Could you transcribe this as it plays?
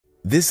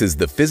This is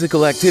the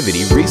Physical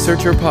Activity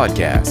Researcher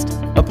Podcast,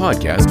 a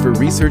podcast for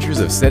researchers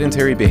of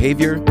sedentary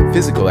behavior,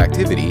 physical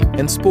activity,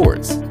 and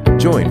sports.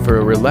 Join for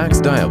a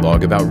relaxed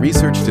dialogue about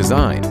research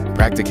design,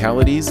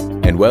 practicalities,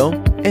 and, well,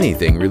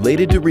 anything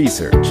related to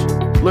research.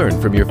 Learn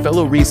from your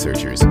fellow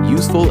researchers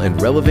useful and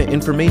relevant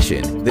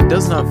information that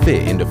does not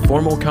fit into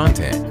formal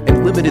content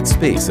and limited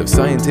space of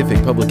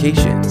scientific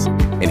publications.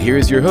 And here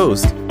is your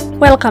host.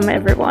 Welcome,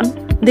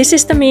 everyone. This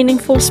is the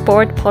Meaningful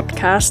Sport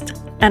podcast,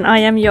 and I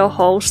am your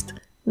host,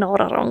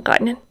 Noora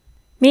Ronkainen.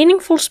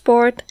 Meaningful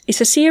Sport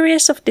is a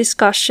series of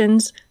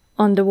discussions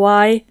on the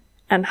why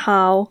and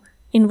how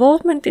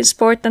involvement in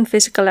sport and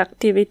physical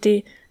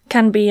activity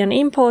can be an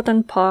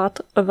important part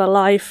of a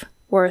life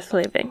worth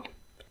living.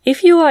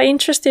 If you are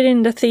interested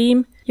in the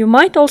theme, you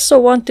might also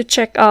want to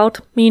check out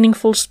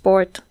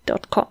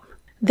MeaningfulSport.com.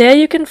 There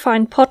you can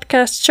find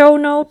podcast show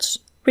notes,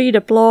 read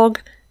a blog,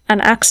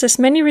 and access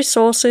many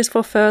resources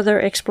for further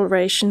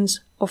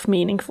explorations of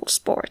meaningful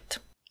sport.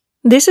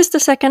 This is the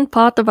second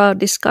part of our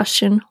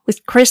discussion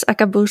with Kriss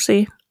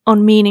Akabusi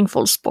on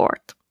meaningful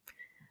sport.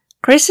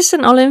 Kriss is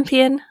an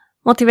Olympian,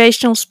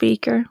 motivational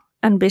speaker,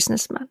 and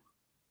businessman.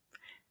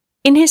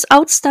 In his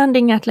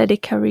outstanding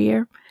athletic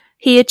career,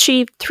 he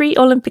achieved 3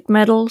 Olympic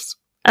medals,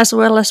 as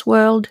well as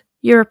world,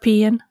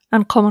 European,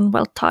 and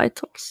Commonwealth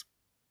titles.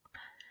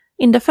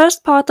 In the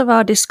first part of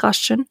our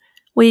discussion,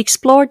 we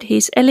explored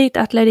his elite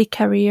athletic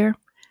career,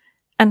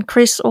 and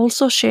Kriss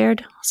also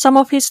shared some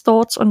of his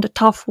thoughts on the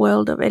tough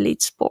world of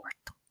elite sport.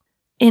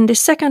 In this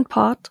second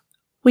part,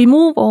 we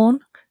move on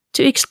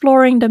to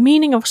exploring the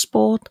meaning of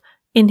sport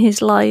in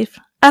his life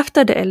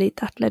after the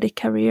elite athletic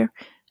career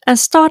and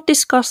start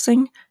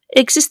discussing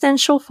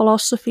existential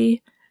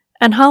philosophy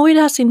and how it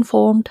has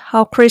informed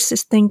how Kriss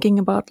is thinking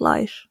about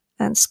life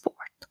and sport.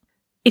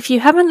 If you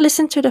haven't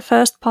listened to the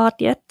first part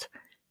yet,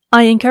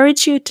 I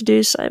encourage you to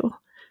do so.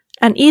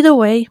 And either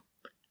way,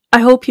 I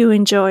hope you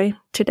enjoy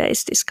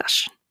today's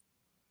discussion.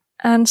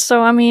 And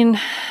so,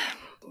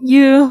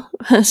 you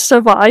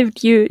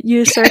survived,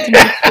 you certainly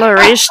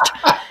flourished.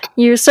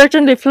 You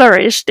certainly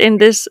flourished in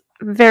this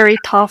very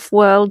tough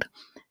world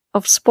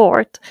of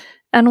sport.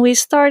 And we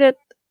started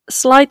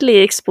slightly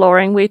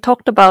exploring, we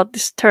talked about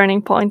this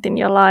turning point in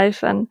your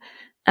life and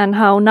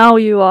how now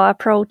you are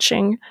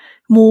approaching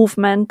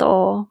movement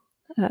or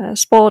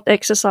sport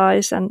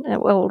exercise and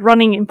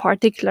running in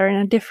particular in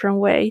a different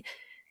way.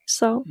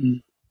 So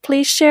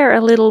please share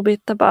a little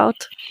bit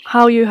about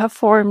how you have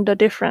formed a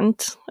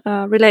different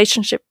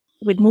relationship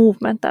with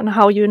movement and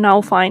how you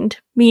now find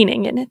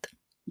meaning in it.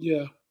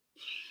 Yeah.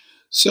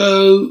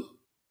 So,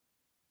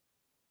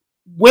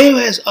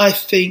 whereas I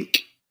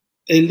think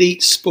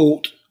elite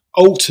sport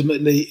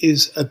ultimately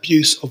is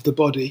abuse of the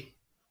body,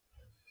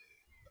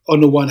 on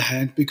the one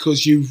hand,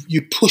 because you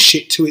push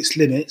it to its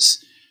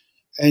limits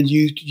and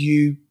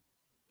you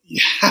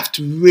have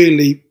to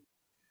really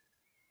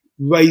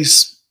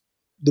raise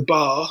the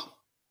bar.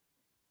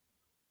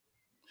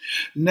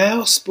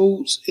 Now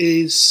sports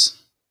is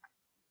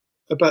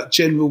about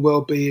general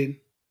well-being.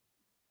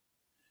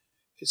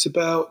 It's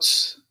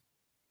about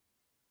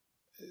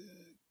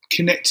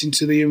connecting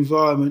to the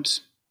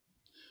environment.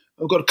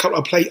 I've got a couple.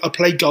 I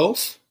play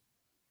golf,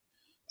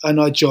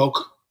 and I jog.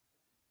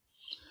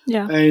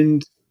 Yeah.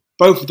 And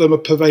both of them are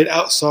purveyed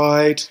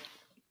outside.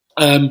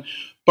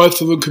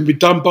 Both of them can be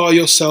done by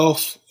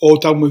yourself or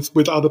done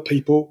with other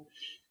people.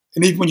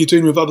 And even when you're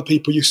doing it with other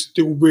people, you're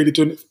still really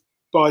doing it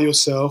by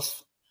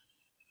yourself.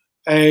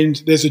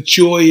 And there's a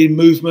joy in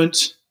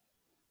movement.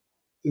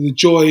 There's a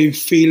joy in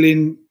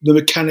feeling the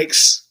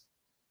mechanics,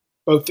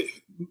 both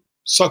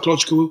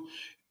psychological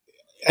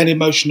and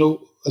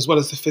emotional, as well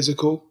as the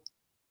physical.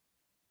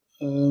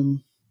 So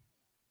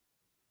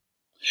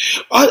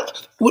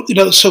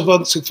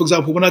for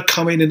example, when I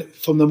come in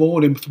from the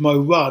morning for my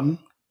run,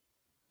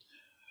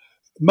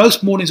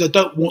 most mornings I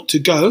don't want to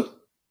go,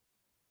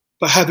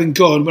 but having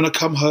gone, when I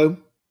come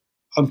home,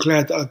 I'm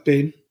glad that I've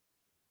been.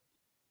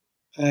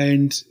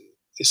 And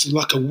it's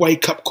like a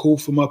wake-up call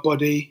for my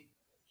body.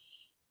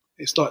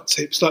 It's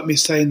like me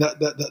saying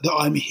that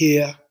I'm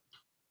here.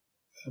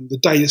 The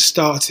day has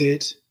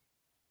started.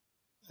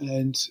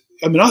 And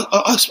I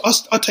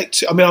take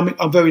two.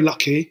 I'm very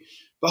lucky,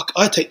 but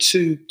I take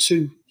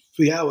 2-3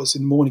 hours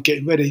in the morning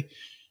getting ready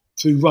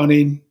through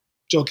running,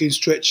 jogging,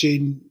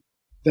 stretching.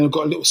 Then I've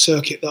got a little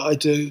circuit that I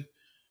do,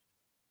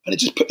 and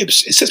it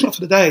sets me up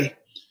for the day.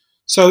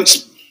 So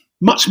it's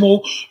much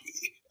more.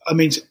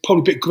 It's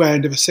probably a bit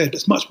grand, as I said, but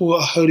it's much more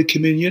a Holy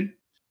Communion.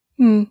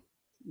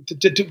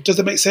 Does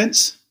that make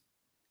sense?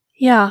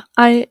 Yeah,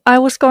 I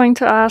was going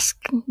to ask.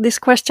 This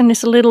question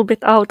is a little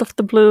bit out of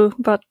the blue,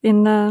 but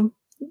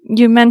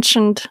you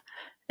mentioned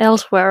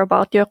elsewhere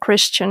about your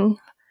Christian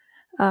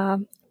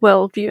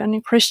worldview and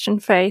your Christian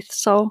faith.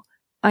 So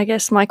I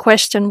guess my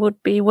question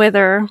would be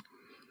whether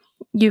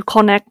you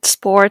connect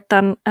sport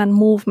and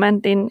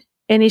movement in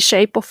any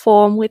shape or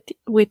form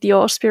with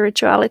your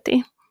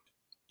spirituality.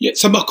 Yeah,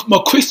 so my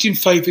Christian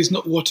faith is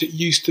not what it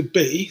used to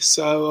be,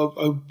 so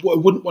I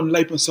wouldn't want to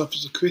label myself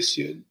as a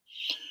Christian.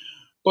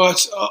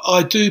 But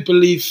I do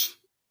believe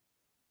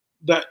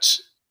that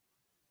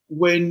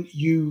when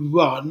you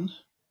run,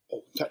 or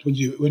in fact, when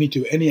you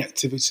do any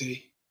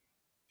activity,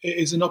 it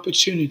is an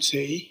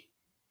opportunity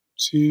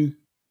to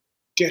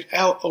get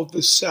out of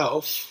the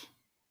self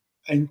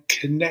and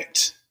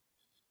connect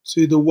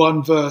to the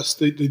one verse,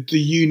 the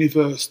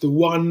universe, the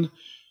one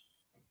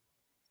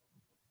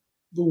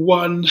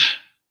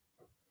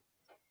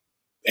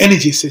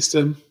energy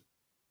system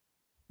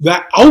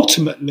that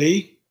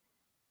ultimately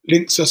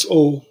links us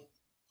all.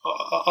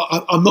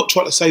 I'm not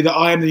trying to say that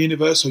I am the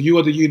universe or you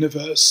are the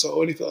universe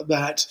or anything like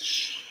that,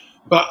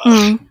 but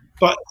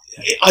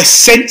I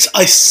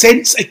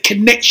sense a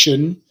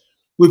connection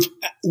with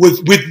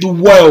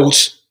the world.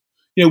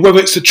 You know, whether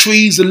it's the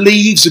trees, the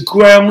leaves, the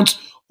ground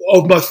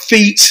of my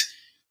feet,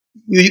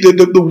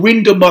 the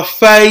wind on my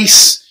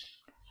face.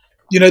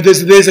 You know,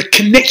 there's a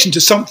connection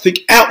to something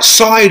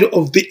outside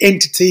of the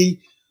entity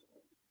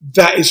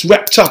that is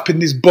wrapped up in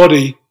this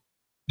body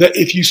that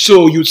if you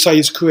saw, you would say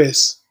is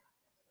Kriss.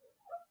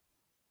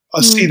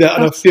 I see that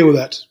and I feel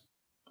that.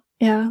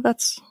 Yeah,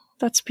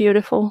 that's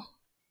beautiful.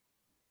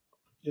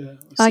 Yeah,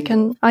 I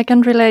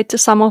can relate to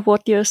some of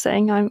what you're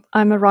saying.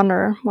 I'm a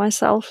runner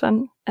myself,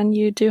 and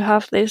you do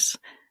have these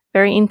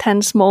very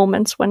intense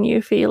moments when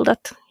you feel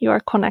that you are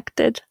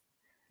connected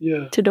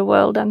to the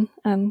world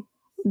and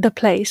the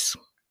place.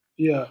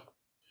 Yeah.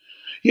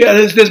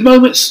 There's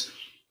moments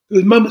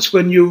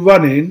when you're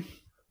running,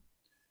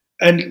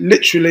 and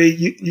literally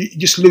you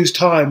just lose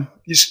time.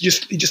 You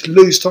just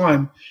lose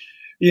time.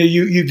 You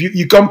know,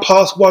 you've gone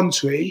past one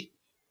tree,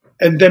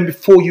 and then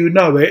before you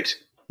know it,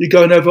 you're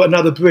going over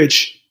another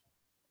bridge,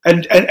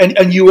 and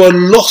you are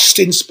lost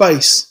in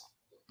space.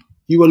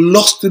 You are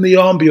lost in the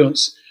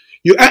ambience.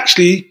 You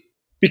actually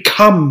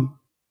become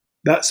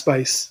that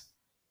space,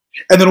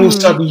 and then all of a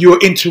sudden you are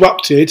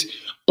interrupted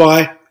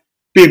by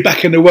being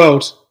back in the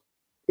world.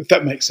 If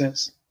that makes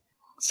sense.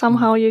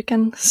 Somehow you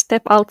can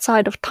step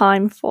outside of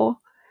time for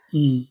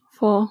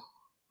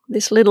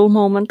this little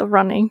moment of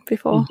running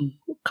before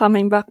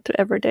coming back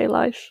to everyday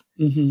life.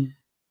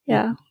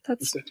 Yeah,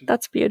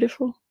 that's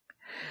beautiful.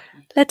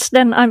 Let's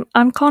then.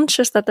 I'm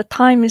conscious that the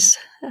time is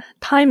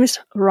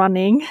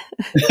running,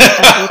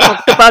 as we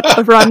talked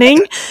about running,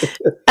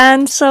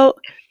 and so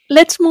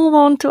let's move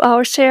on to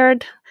our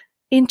shared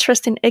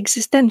interest in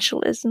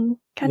existentialism.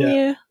 Can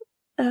you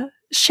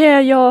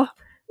share your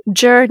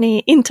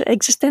journey into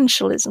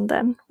existentialism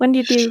then? When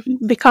did you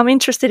become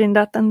interested in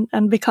that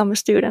and become a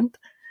student?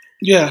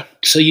 Yeah,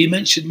 so you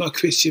mentioned my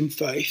Christian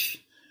faith,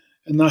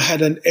 and I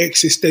had an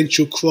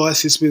existential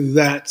crisis with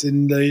that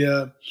in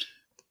the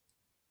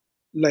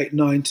late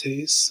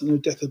 90s, and the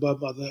death of my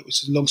mother,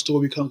 which is a long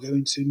story we can't go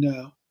into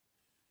now.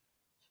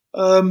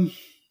 And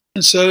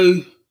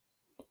so,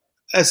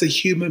 as a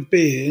human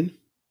being,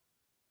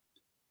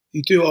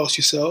 you do ask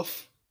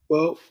yourself,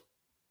 well,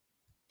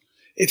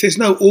 if there's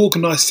no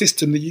organised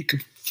system that you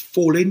can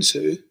fall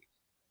into,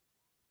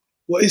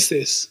 what is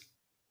this?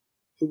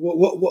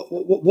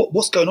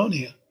 What's going on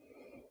here?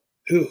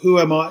 Who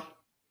am I?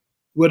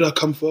 Where do I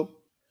come from?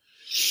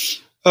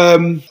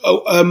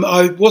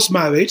 I was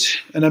married,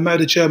 and I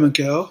married a German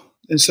girl,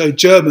 and so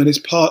German is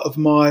part of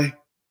my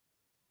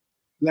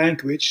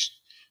language,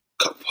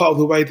 part of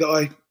the way that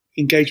I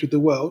engage with the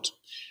world,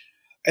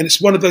 and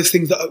it's one of the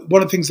things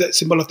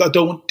that's in my life that I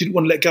didn't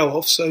want to let go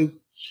of. So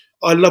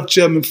I love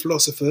German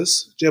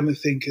philosophers, German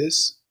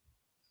thinkers.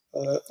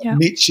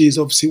 Nietzsche is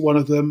obviously one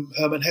of them.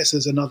 Hermann Hesse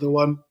is another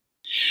one,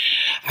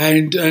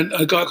 and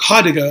a guy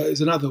Heidegger is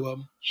another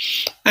one.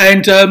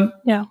 And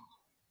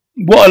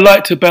what I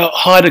liked about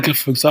Heidegger,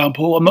 for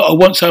example, I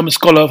won't say I'm a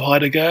scholar of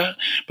Heidegger,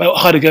 but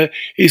Heidegger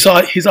is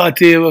his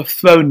idea of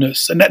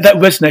thrownness, and that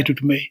resonated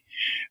with me.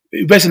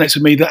 It resonates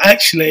with me that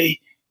actually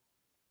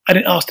I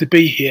didn't ask to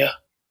be here,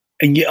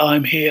 and yet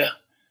I'm here.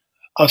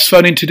 I was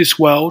thrown into this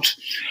world.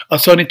 I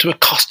was thrown into a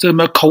custom,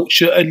 a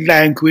culture, a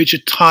language, a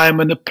time,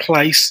 and a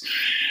place,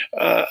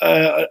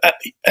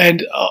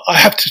 and I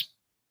have to.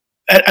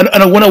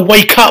 And when I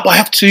wake up, I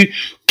have to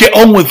get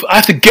on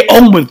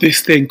with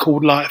this thing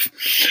called life.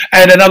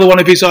 And another one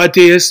of his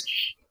ideas,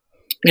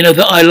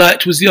 that I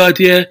liked was the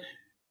idea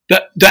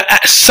that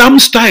at some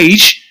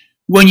stage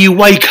when you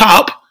wake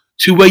up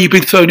to where you've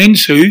been thrown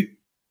into,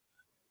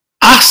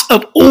 us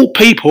of all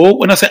people,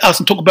 when I say us,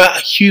 I'm talking about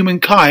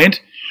humankind,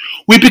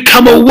 we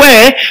become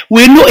aware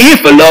we're not here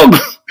for long.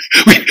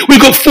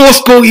 We've got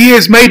 80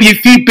 years, maybe a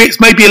few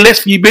bits, maybe a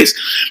less few bits,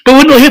 but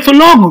we're not here for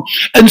long.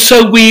 And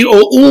so we are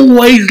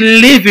always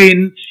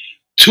living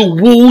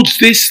towards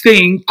this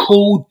thing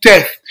called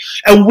death.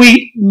 And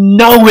we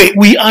know it,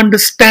 we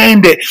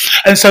understand it.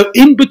 And so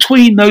in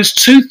between those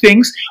two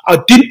things,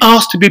 I didn't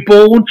ask to be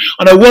born,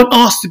 and I won't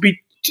ask to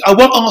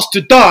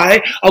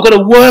die. I've got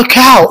to work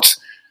out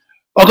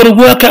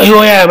who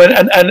I am.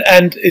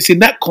 And it's in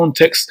that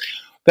context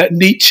that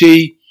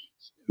Nietzsche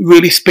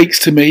really speaks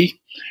to me,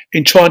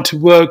 in trying to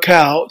work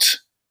out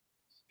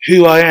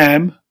who I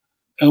am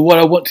and what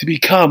I want to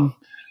become,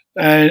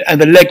 and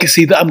the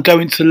legacy that I'm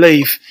going to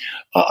leave.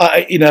 So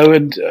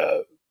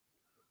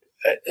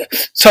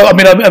I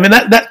mean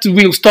that's the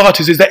real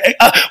starters. Is that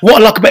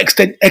what I like about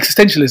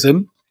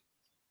existentialism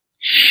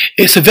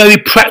It's a very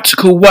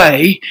practical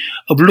way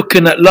of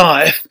looking at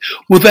life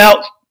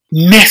without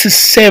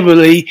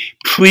necessarily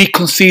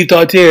preconceived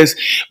ideas.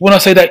 When I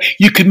say that,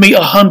 you could meet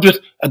 100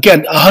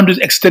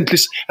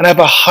 existentialists and have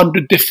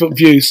 100 different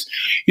views.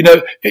 You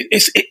know,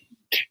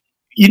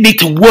 you need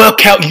to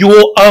work out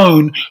your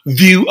own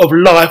view of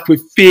life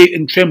with fear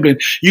and trembling.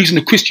 Using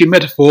the Christian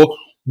metaphor,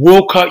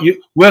 work out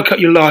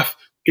your life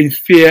in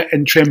fear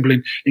and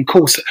trembling. In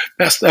course,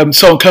 that's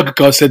Soren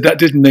Kierkegaard said that,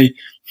 didn't he?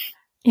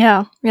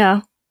 Yeah.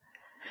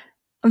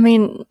 I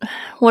mean,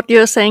 what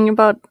you're saying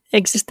about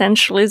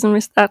existentialism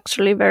is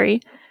actually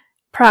very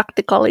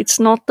practical. It's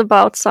not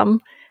about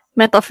some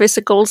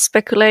metaphysical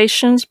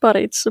speculations, but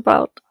it's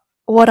about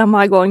what am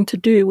I going to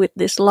do with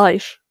this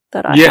life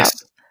that I have?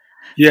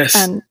 Yes.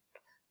 And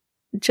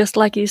just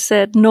like you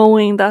said,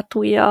 knowing that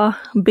we are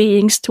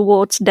beings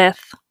towards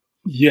death.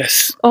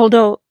 Yes.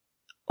 Although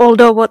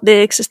what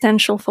the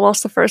existential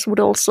philosophers would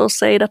also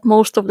say that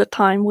most of the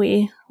time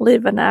we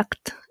live and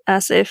act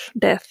as if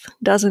death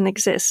doesn't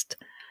exist.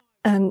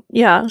 And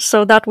yeah,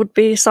 so that would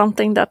be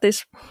something that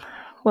is,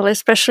 well,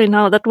 especially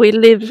now that we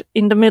live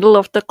in the middle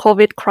of the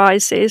COVID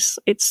crisis,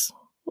 it's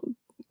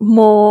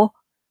more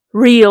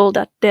real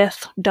that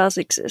death does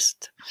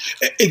exist.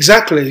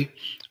 Exactly.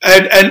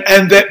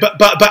 And that,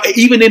 but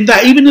even in the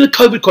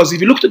COVID crisis,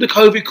 if you looked at the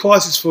COVID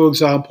crisis, for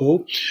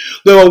example,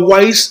 there are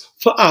ways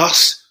for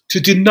us to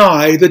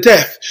deny the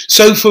death.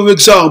 So, for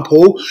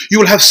example, you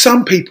will have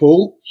some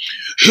people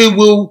who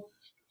will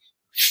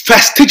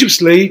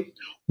fastidiously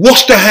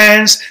wash their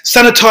hands,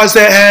 sanitize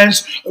their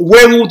hands,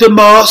 wear all the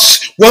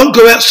masks, won't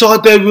go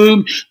outside their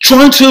room,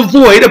 trying to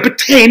avoid and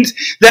pretend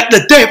that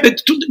the death,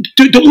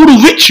 do all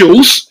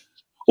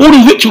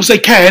the rituals they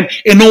can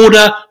in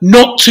order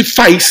not to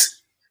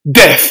face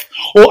death.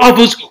 Or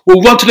others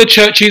will run to the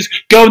churches,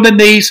 go on their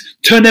knees,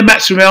 turn their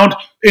mats around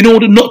in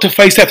order not to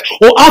face death.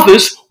 Or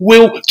others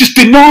will just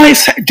deny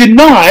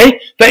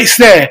that it's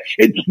there.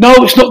 No,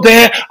 it's not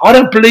there. I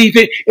don't believe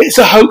it. It's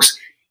a hoax.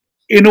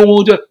 In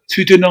order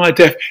to deny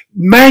death.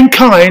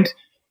 Mankind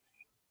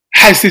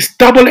has this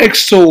double-edged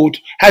sword,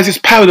 has this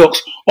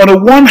paradox. On the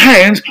one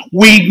hand,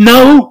 we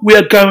know we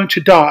are going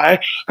to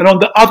die, and on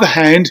the other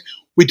hand,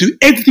 we do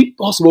everything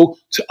possible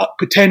to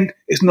pretend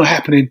it's not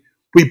happening.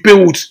 We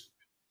build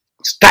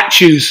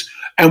statues,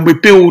 and we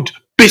build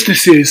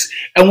businesses,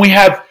 and we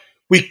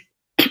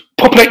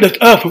populate the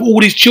earth with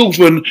all these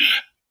children,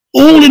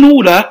 all in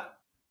order,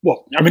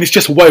 well, I mean, it's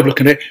just a way of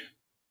looking at it,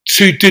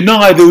 to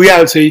deny the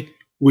reality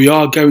we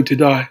are going to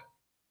die.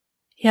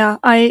 Yeah,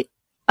 I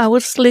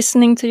was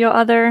listening to your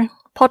other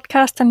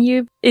podcast,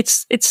 and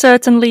it's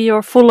certainly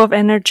you're full of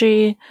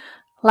energy,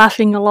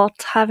 laughing a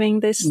lot,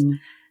 having this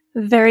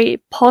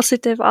very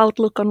positive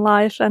outlook on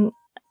life, and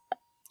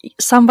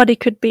somebody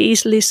could be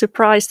easily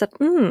surprised that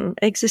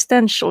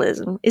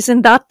existentialism,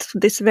 isn't that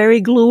this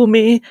very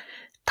gloomy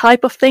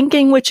type of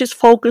thinking which is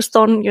focused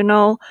on,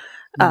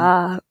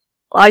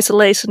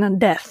 isolation and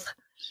death?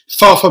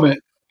 Far from it.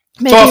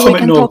 Maybe we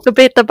can talk a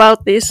bit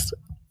about this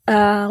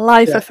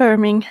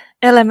life-affirming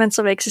elements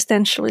of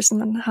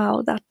existentialism and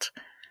how that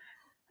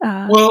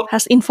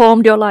has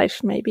informed your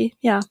life, maybe.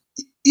 Yeah.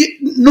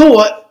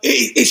 No,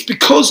 it's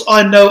because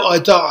I know I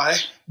die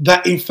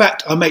that, in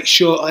fact, I make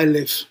sure I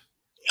live.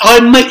 I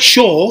make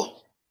sure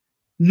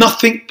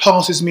nothing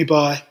passes me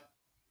by.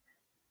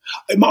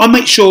 I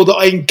make sure that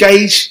I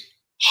engage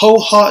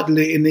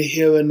wholeheartedly in the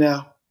here and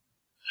now.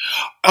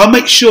 I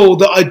make sure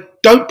that I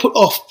don't put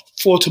off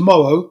for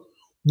tomorrow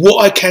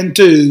what I can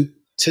do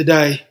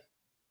today.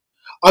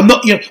 I'm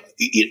not,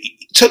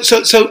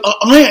 so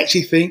I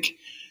actually think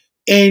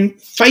in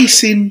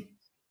facing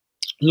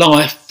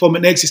life from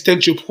an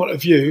existential point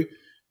of view,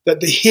 that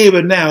the here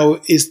and now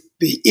is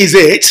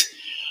it.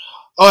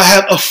 I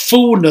have a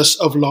fullness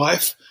of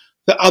life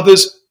that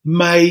others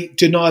may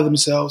deny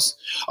themselves.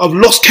 I've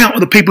lost count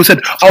of the people who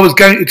said, I was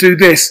going to do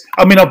this.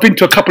 I mean, I've been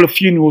to a couple of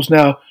funerals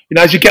now.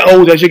 As you get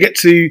older, as you get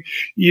to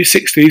your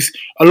 60s,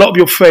 a lot of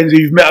your friends who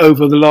you've met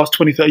over the last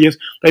 20, 30 years,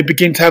 they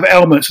begin to have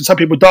ailments. And some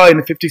people die in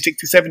the 50s,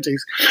 60s, 70s.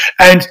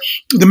 And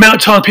the amount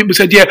of times people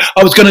said, yeah,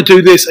 I was going to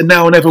do this and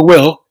now I never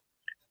will.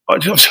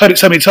 I've heard it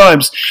so many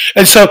times.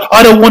 And so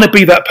I don't want to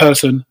be that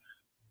person,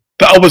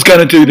 but I was going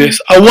to do this.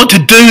 I want to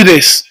do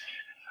this.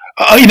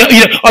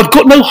 I've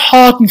got no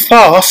hard and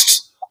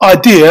fast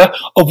idea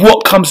of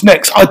what comes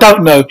next. I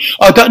don't know.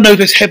 I don't know if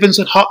there's heavens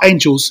and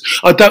angels.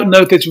 I don't know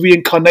if there's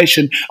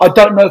reincarnation. I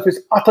don't know if there's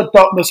utter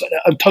darkness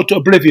and total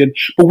oblivion.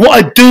 But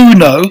what I do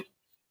know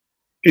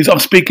is I'm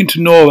speaking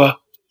to Nora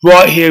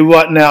right here,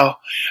 right now.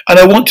 And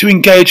I want to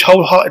engage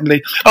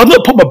wholeheartedly. I've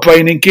not put my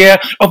brain in gear.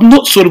 I've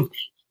not sort of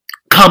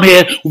come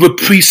here with a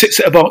preset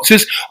set of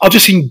answers. I've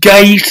just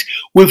engaged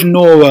with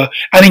Nora.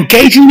 And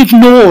engaging with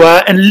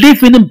Nora and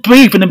living and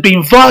breathing and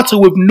being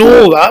vital with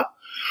Nora,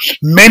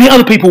 many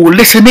other people will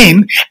listen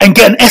in and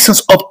get an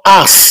essence of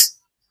us.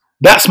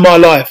 That's my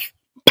life.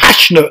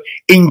 Passionate,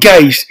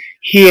 engaged,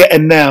 here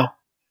and now.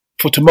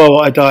 For tomorrow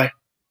I die.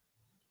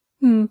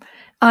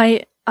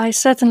 I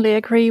certainly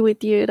agree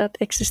with you that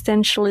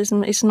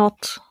existentialism is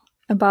not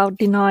about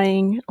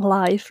denying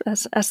life,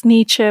 as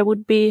Nietzsche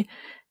would be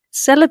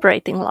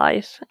celebrating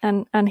life,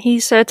 and he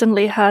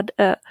certainly had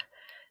a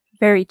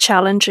very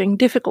challenging,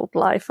 difficult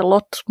life, a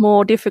lot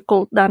more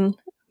difficult than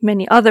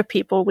many other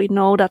people. We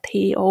know that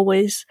he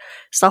always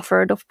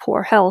suffered of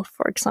poor health,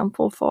 for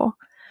example, for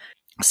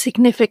a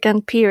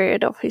significant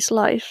period of his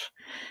life.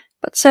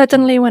 But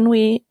certainly when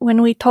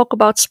we talk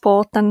about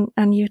sport,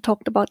 and you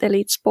talked about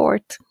elite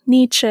sport,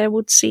 Nietzsche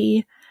would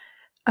see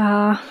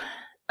a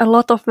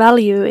lot of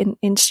value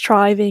in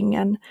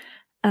striving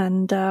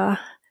and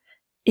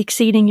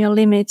exceeding your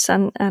limits.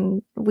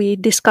 And we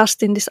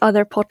discussed in this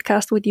other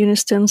podcast with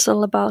Eunice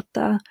Tunsel about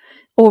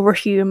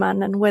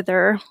overhuman, and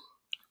whether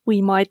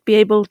we might be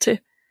able to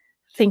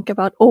think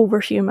about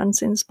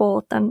overhumans in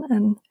sport,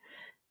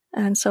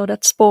 and so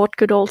that sport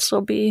could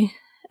also be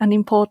an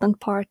important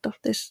part of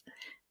this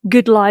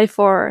good life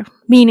or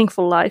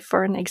meaningful life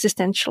for an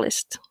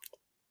existentialist.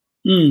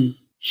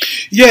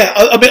 Yeah,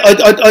 I mean,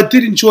 I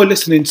did enjoy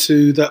listening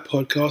to that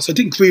podcast. I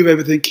didn't agree with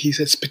everything he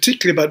says,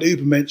 particularly about the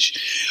Übermensch.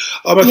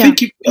 I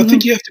think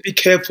you have to be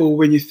careful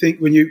when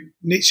you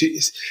Nietzsche.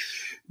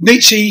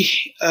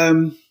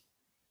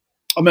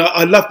 I mean,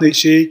 I love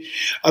Nietzsche.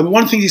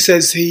 One thing he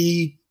says,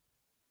 he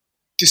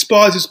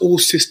despises all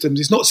systems.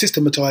 He's not a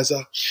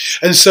systematizer,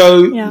 and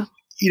so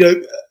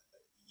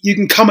you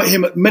can come at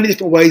him at many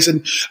different ways,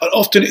 and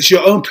often it's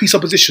your own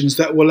presuppositions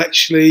that will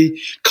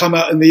actually come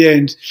out in the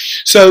end.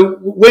 So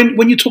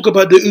when you talk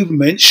about the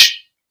Übermensch,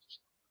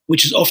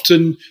 which is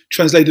often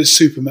translated as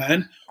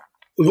Superman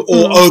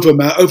or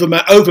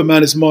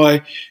Overman is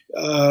my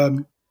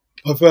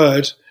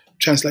preferred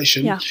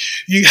translation. Yeah.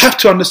 You have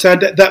to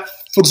understand that,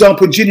 for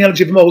example, in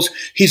Genealogy of Morals,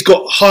 he's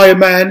got higher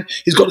man,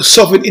 he's got the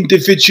sovereign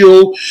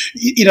individual,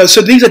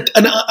 so these are,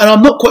 and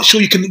I'm not quite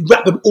sure you can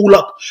wrap them all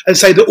up and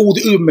say they're all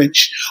the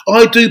Übermensch.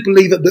 I do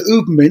believe that the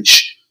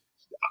Übermensch,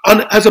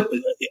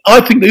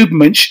 I think the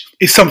Übermensch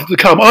is something to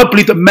come. I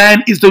believe that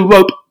man is the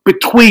rope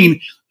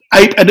between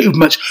ape and the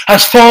Übermensch.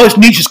 As far as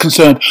Nietzsche is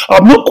concerned,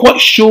 I'm not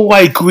quite sure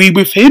I agree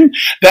with him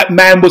that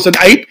man was an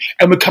ape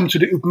and would come to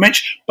the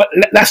Übermensch, but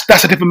that's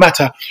a different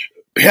matter.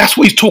 That's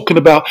what he's talking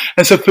about.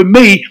 And so for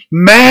me,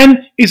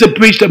 man is a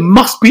bridge that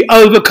must be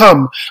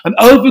overcome. An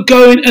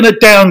overgoing and a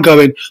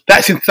downgoing.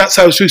 That's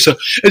Zarathustra.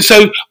 And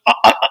so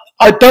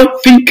I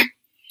don't think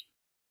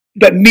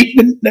that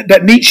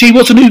Nietzsche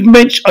was an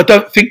Übermensch. I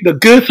don't think that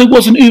Goethe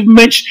was an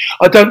Übermensch.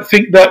 I don't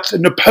think that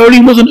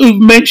Napoleon was an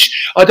Übermensch.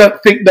 I don't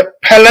think that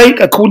Pele,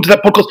 according to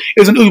that podcast,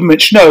 is an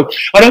Übermensch. No,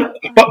 I don't.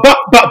 But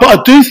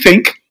I do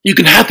think you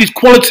can have these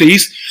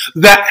qualities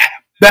that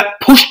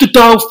push the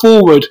dial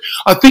forward.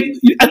 I think,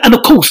 and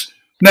of course,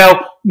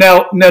 now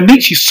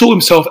Nietzsche saw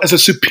himself as a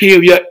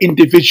superior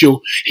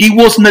individual. He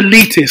was an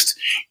elitist.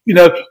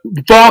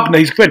 Wagner,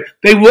 his friend,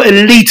 they were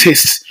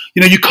elitists.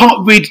 You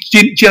can't read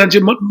Genealogy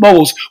of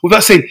Morals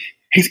without saying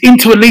he's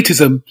into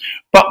elitism.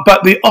 But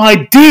the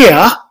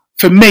idea,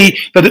 for me,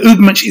 that the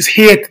Übermensch is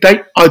here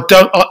today,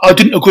 I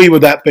didn't agree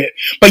with that bit.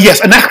 But yes,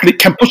 an athlete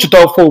can push the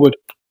dial forward.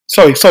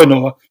 Sorry,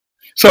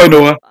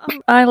 Nora.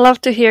 I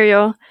love to hear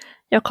your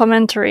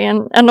commentary,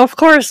 and of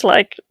course,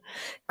 like,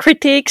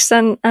 critiques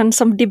and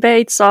some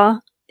debates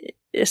are,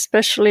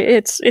 especially,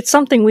 it's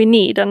something we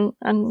need, and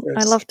yes.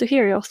 I love to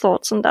hear your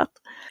thoughts on that.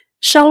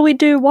 Shall we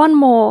do one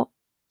more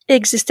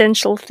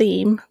existential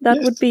theme? That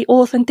would be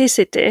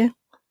authenticity.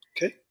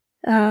 Okay.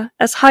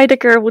 As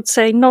Heidegger would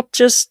say, not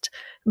just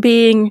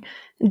doing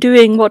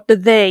what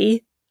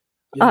they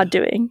are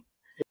doing.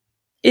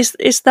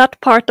 Is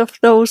that part of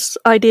those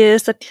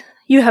ideas that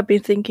you have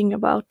been thinking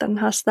about, and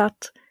has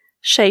that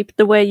shaped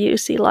the way you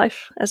see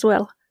life as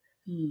well?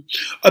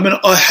 I mean,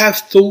 I have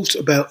thought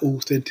about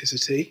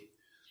authenticity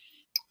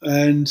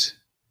and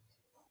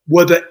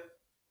whether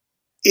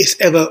it's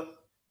ever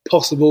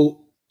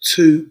possible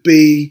to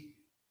be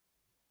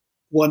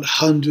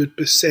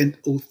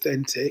 100%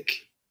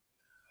 authentic.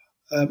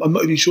 I'm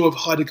not even sure if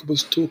Heidegger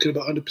was talking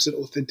about 100%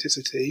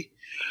 authenticity.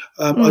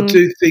 I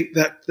do think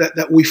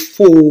that we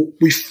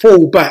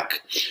fall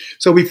back.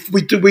 So we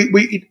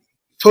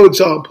for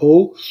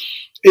example,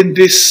 in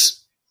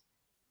this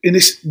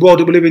world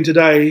that we live in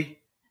today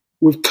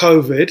with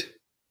COVID,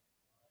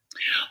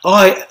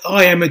 I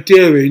am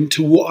adhering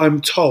to what I'm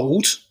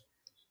told,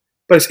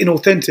 but it's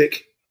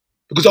inauthentic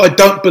because I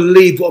don't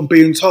believe what I'm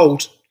being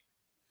told.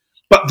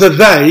 But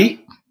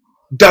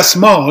das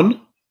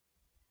Man,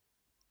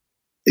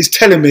 is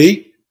telling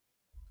me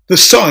the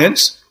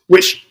science,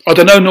 which, I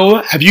don't know,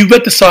 Nora, have you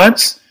read the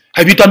science?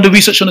 Have you done the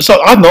research on the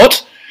science? I've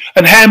not.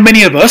 And how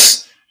many of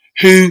us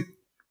who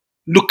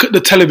look at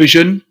the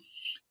television,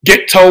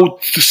 get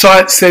told the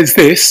science says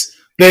this,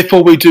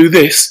 therefore we do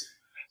this,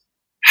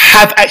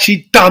 have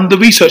actually done the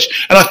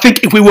research? And I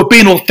think if we were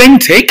being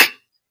authentic,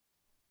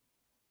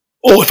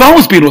 or if I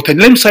was being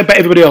authentic, let me say about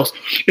everybody else,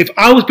 if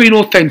I was being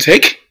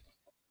authentic,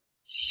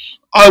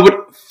 I would,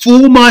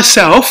 for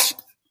myself,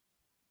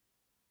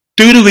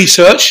 do the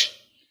research,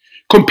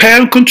 compare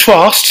and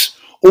contrast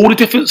all the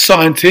different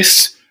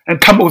scientists,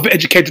 and come up with an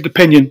educated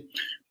opinion.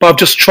 But I've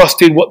just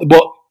trusted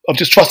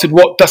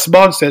what das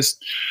Man says,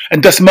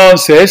 and das Man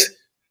says,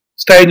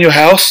 stay in your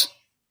house,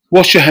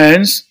 wash your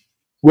hands,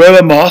 wear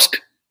a mask,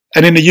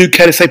 and in the UK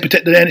they say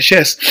protect the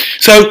NHS.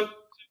 So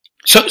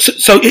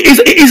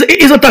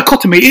it is a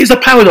dichotomy. It is a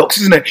paradox,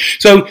 isn't it?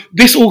 So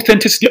this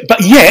authenticity,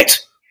 but yet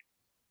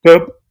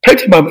there are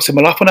plenty of moments in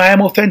my life when I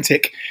am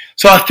authentic.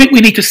 So I think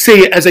we need to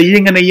see it as a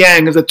yin and a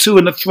yang, as a to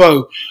and a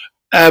fro,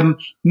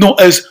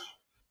 not as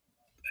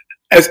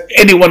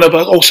any one of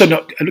us. Also,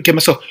 not again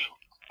myself.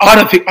 I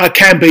don't think I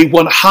can be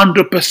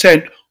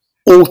 100%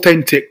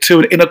 authentic to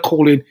an inner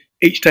calling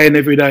each day and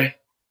every day.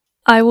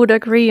 I would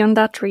agree on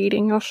that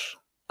reading of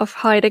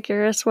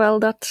Heidegger as well,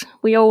 that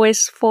we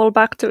always fall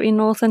back to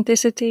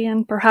inauthenticity,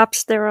 and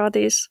perhaps there are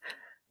these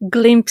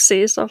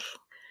glimpses of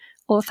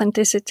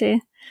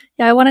authenticity.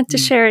 Yeah, I wanted to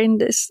share in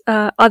this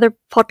other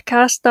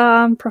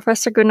podcast,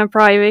 Professor Gunnar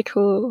Breivik,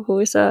 who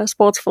is a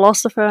sports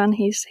philosopher, and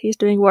he's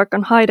doing work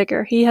on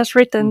Heidegger. He has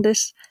written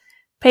this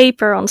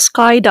paper on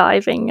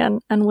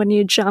skydiving, and when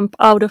you jump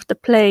out of the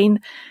plane,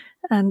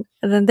 and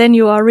then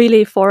you are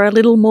really for a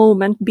little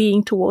moment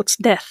being towards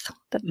death.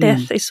 That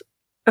death is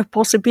a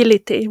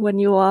possibility when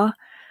you are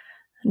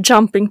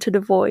jumping to the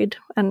void.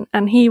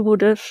 And he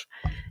would have,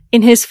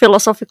 in his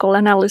philosophical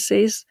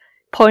analysis,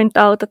 point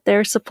out that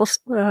there's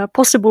a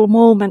possible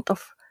moment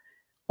of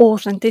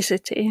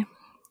authenticity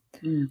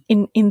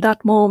in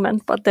that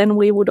moment. But then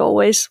we would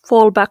always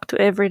fall back to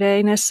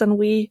everydayness, and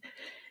we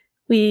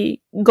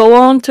go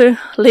on to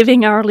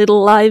living our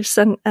little lives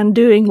and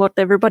doing what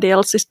everybody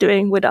else is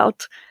doing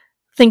without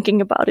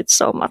thinking about it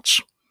so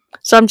much.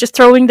 So I'm just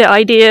throwing the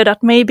idea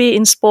that maybe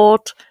in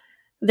sport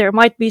there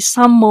might be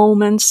some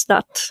moments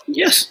that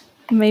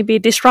maybe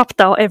disrupt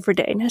our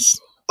everydayness.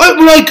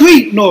 Well, I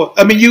agree. No,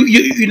 I mean,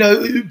 you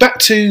know, back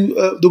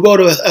to the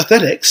world of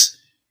athletics.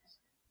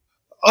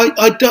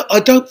 I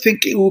don't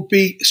think it will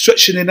be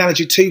stretching the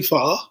analogy too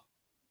far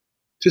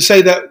to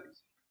say that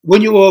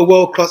when you are a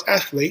world-class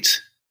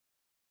athlete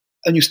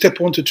and you step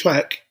onto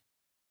track,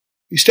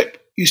 you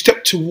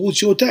step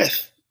towards your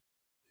death.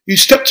 You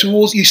step on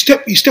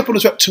the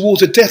track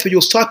towards the death of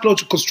your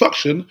psychological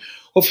construction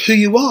of who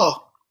you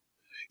are.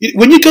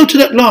 When you go to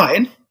that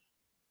line,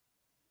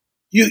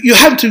 you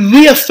have to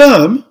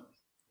reaffirm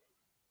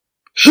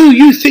who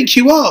you think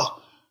you are,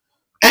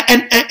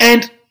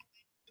 and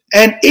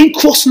in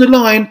crossing the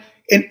line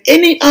in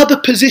any other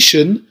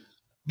position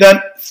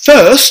than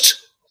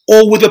first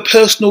or with a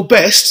personal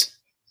best,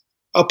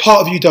 a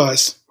part of you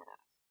dies.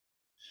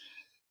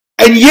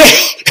 And yet,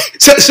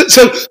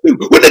 so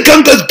when the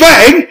gun goes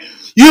bang,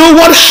 you're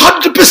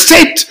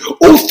 100%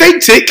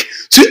 authentic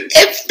to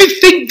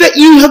everything that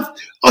you have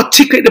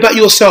articulated about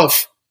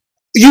yourself.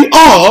 You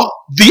are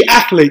the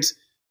athlete.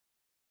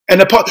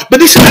 But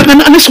this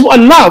is what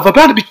I love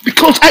about it,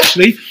 because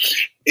actually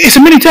it's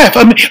a mini death.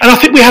 I mean, and I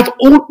think we have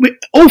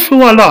all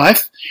through our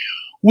life,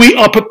 we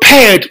are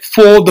prepared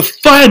for the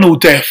final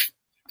death,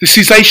 the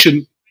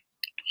cessation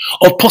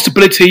of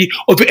possibility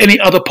of any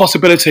other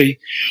possibility.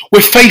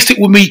 We faced it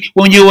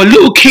when you were a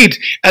little kid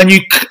and you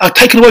are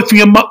taken away from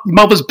your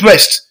mother's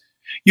breast.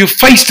 You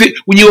faced it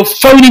when you were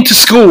thrown into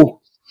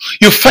school.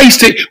 You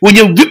faced it when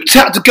you're ripped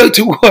out to go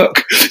to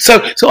work. So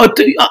I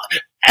do,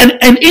 and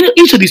in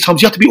each of these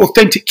times, you have to be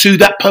authentic to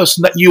that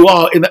person that you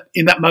are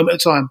in that moment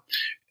of time.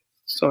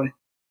 Sorry.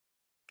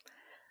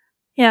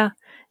 Yeah.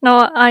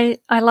 No, I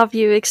love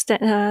you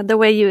the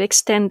way you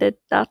extended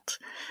that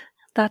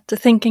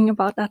thinking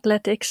about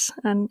athletics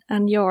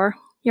and your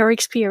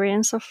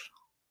experience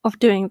of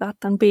doing that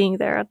and being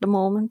there at the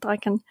moment. I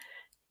can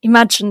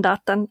imagine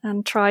that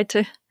and try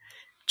to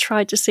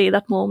see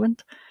that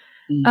moment.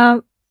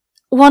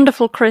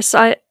 Wonderful, Kriss.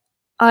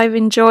 I've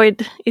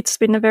enjoyed. It's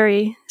been a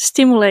very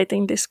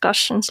stimulating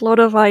discussions. A lot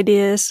of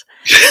ideas,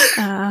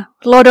 a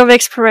lot of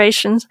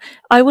explorations.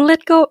 I will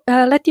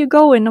let you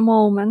go in a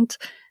moment.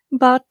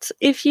 But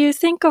if you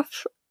think of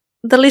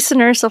the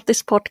listeners of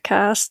this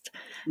podcast,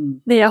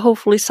 they are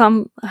hopefully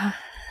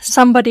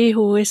somebody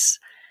who is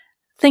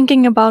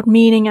thinking about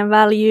meaning and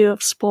value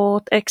of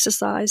sport,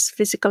 exercise,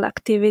 physical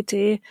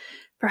activity,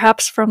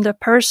 perhaps from the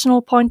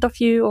personal point of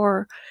view,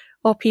 or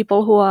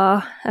people who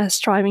are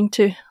striving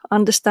to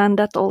understand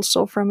that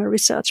also from a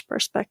research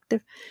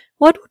perspective.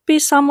 What would be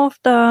some of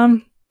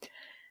the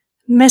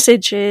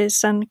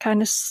messages and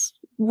kind of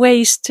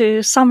ways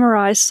to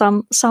summarize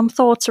some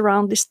thoughts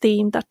around this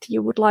theme that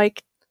you would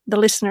like the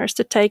listeners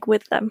to take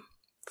with them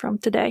from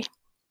today?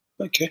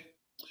 Okay.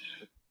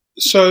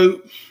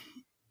 So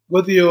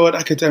whether you're an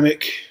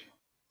academic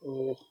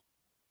or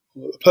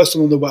a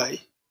person on the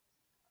way,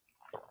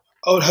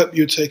 I would hope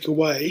you take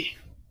away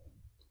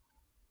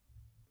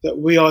that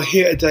we are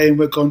here today and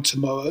we're gone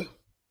tomorrow.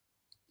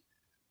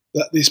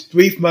 That this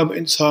brief moment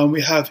in time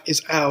we have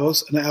is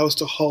ours, and ours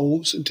to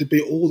hold and to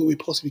be all that we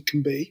possibly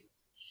can be.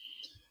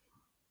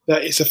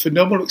 That it's a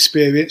phenomenal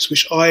experience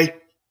which I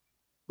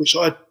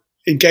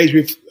engaged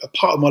with a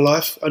part of my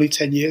life, only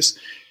 10 years,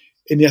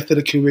 in the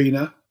athletic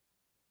arena.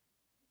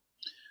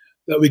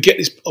 That we get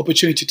this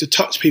opportunity to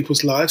touch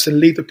people's lives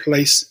and leave the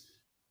place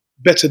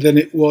better than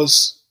it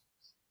was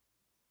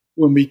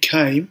when we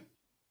came.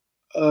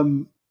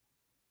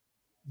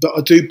 That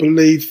I do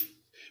believe,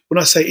 when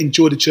I say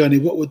enjoy the journey,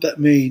 what would that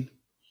mean?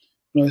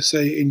 When I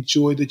say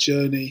enjoy the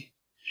journey,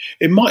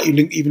 It might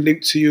even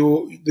link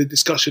to the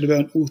discussion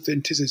around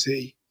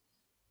authenticity.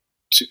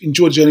 To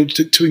enjoy the journey,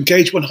 to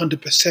engage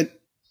 100%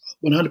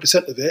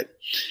 of it,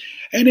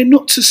 and then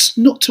not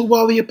to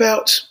worry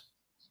about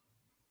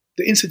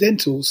the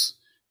incidentals,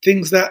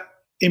 things that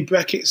in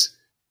brackets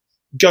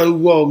go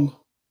wrong,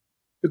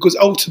 because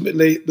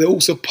ultimately they're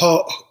also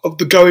part of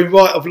the going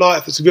right of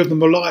life. It's a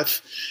rhythm of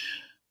life.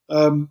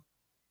 I've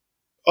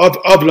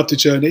loved the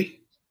journey.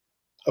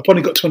 I've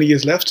probably got 20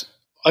 years left.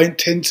 I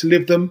intend to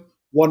live them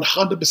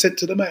 100%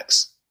 to the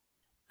max.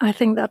 I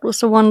think that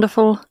was a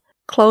wonderful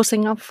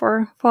closing up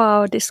for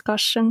our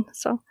discussion.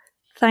 So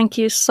thank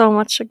you so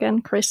much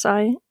again, Kriss.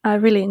 I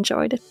really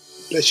enjoyed it.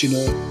 Bless you,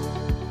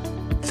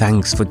 Noah.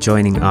 Thanks for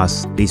joining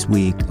us this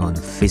week on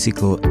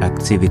Physical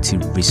Activity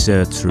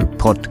Researcher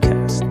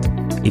Podcast.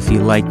 If you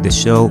like the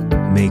show,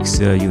 make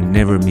sure you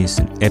never miss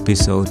an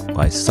episode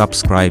by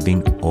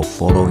subscribing or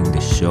following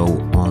the show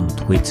on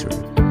Twitter.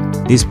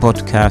 This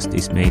podcast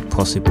is made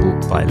possible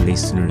by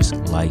listeners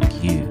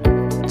like you.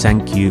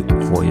 Thank you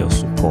for your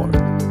support.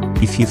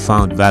 If you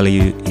found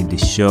value in the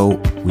show,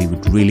 we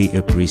would really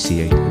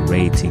appreciate a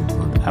rating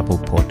on Apple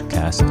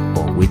Podcasts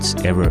or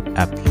whichever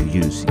app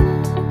you're using.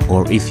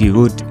 Or if you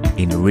would,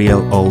 in a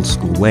real old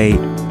school way,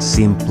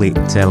 simply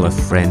tell a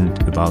friend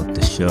about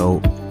the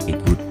show.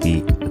 It would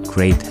be a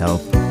great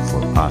help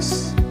for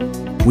us.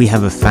 We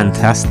have a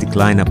fantastic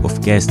lineup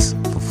of guests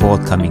for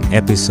forthcoming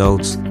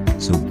episodes,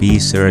 so be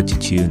sure to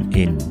tune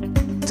in.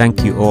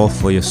 Thank you all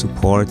for your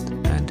support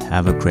and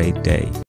have a great day.